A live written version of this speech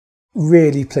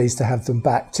really pleased to have them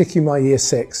back, particularly my year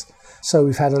 6. So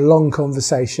we've had a long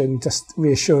conversation, just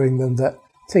reassuring them that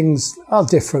things are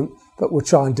different, but we'll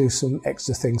try and do some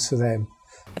extra things for them.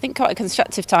 I think quite a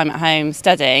constructive time at home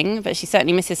studying, but she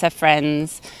certainly misses her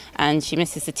friends and she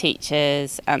misses the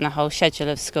teachers and the whole schedule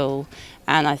of school,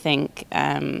 and I think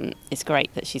it's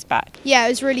great that she's back. Yeah, it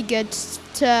was really good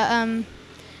to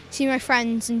see my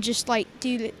friends and just like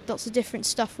do lots of different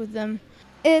stuff with them.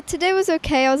 Today was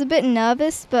okay. I was a bit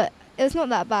nervous, but it was not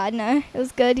that bad, no. It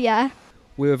was good, yeah.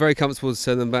 We were very comfortable to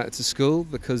send them back to school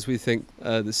because we think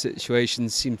the situation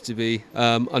seemed to be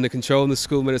under control, and the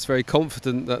school made us very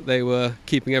confident that they were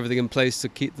keeping everything in place to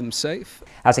keep them safe.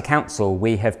 As a council,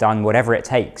 we have done whatever it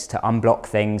takes to unblock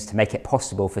things to make it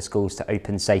possible for schools to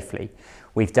open safely.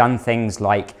 We've done things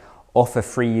like offer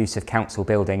free use of council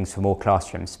buildings for more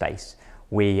classroom space.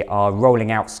 We are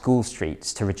rolling out school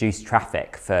streets to reduce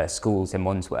traffic for schools in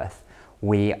Wandsworth.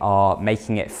 We are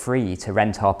making it free to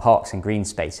rent our parks and green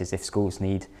spaces if schools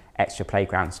need extra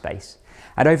playground space.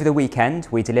 And over the weekend,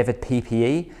 we delivered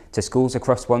PPE to schools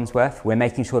across Wandsworth. We're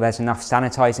making sure there's enough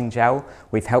sanitising gel.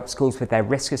 We've helped schools with their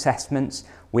risk assessments.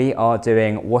 We are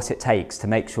doing what it takes to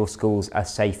make sure schools are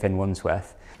safe in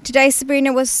Wandsworth. Today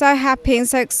Sabrina was so happy and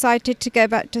so excited to go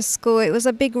back to school. It was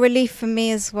a big relief for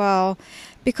me as well,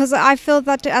 because I feel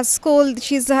that at school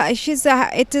it is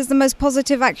the most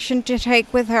positive action to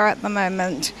take with her at the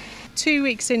moment. 2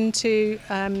 weeks into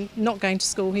not going to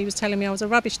school, he was telling me I was a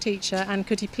rubbish teacher and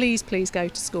could he please go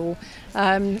to school.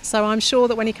 So I'm sure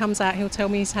that when he comes out he'll tell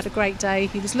me he's had a great day.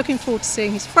 He was looking forward to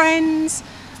seeing his friends.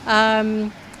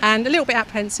 And a little bit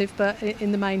apprehensive, but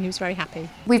in the main he was very happy.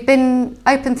 We've been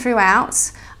open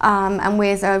throughout and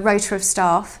with a rota of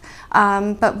staff,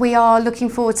 but we are looking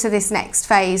forward to this next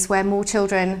phase where more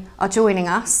children are joining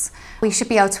us. We should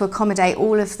be able to accommodate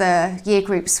all of the year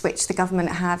groups which the government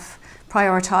have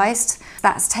prioritised.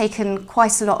 That's taken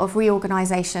quite a lot of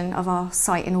reorganisation of our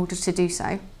site in order to do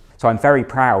so. So I'm very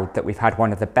proud that we've had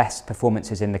one of the best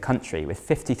performances in the country, with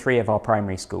 53 of our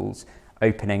primary schools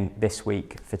opening this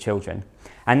week for children.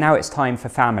 And now it's time for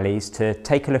families to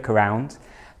take a look around,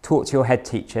 talk to your head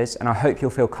teachers, and I hope you'll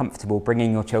feel comfortable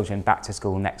bringing your children back to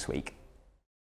school next week.